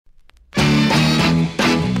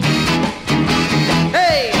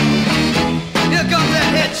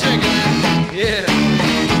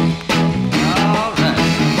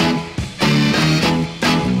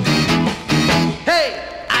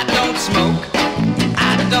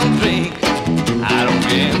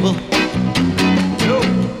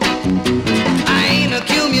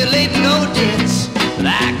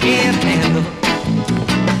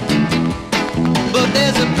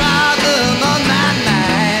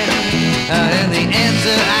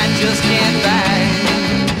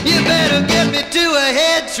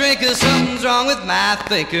shrinker, something's wrong with my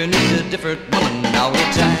thinker. Need a different woman all the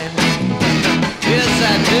time. Yes,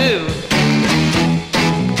 I do.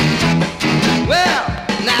 Well,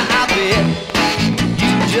 now I bet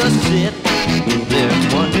you just sit there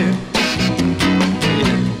and wonder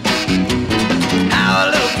how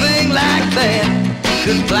a little thing like that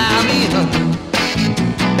could fly me under.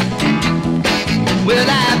 Well,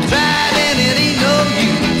 I've tried and it ain't no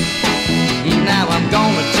use. Now I'm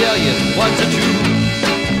gonna tell you what's the truth.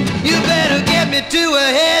 You better get me to a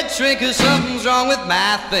head shrinker. Something's wrong with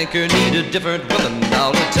my thinker. Need a different woman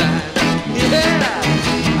all the time. Yeah.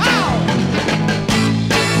 Oh.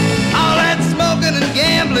 All that smoking and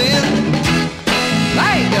gambling,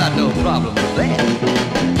 I ain't got no problem with that.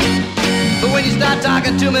 But when you start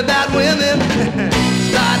talking to me about women,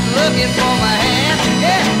 start looking for my hand.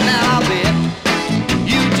 Yeah, now I'll bet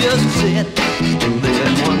you just sit there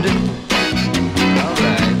and wonder.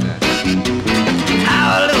 How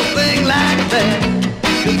a little thing like that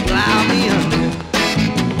could fly me under.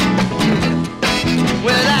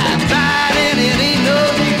 Well, I've tried and it ain't no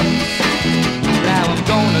use. Now I'm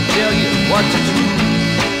gonna tell you what to do.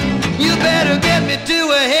 You better get me to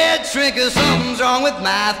a head shrinker. Something's wrong with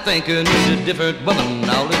my thinker. Need a different woman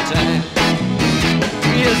all the time.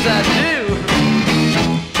 Yes, I do.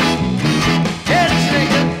 Head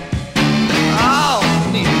shrinker. Oh,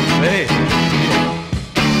 baby.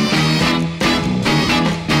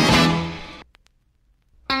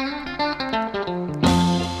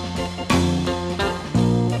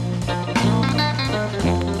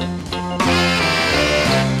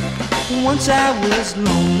 Once I was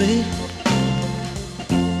lonely,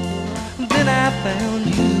 then I found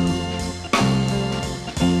you.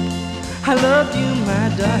 I loved you, my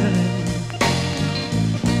darling.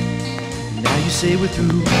 Now you say we're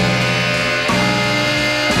through.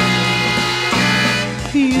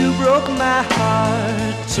 You broke my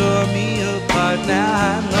heart, tore me apart. Now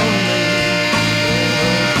I'm lonely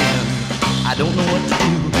again. I don't know what to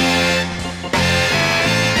do.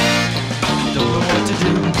 Don't know what to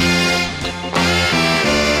do.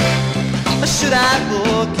 Should I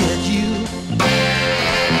forget you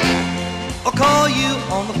or call you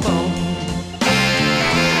on the phone,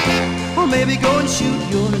 or maybe go and shoot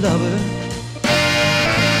your lover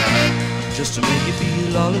just to make you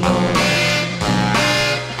feel all alone?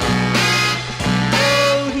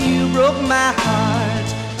 Oh, you broke my heart,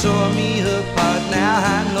 tore me apart. Now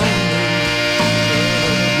I'm lonely.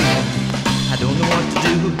 I don't know what to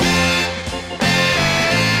do.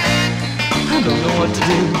 I don't know what to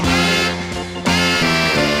do.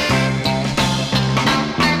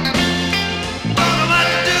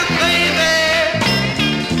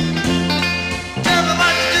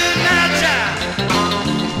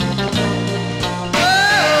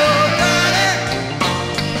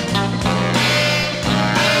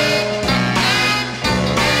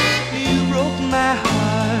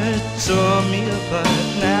 Tore me apart,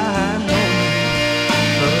 now I know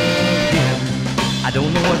again. I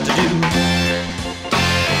don't know what to do.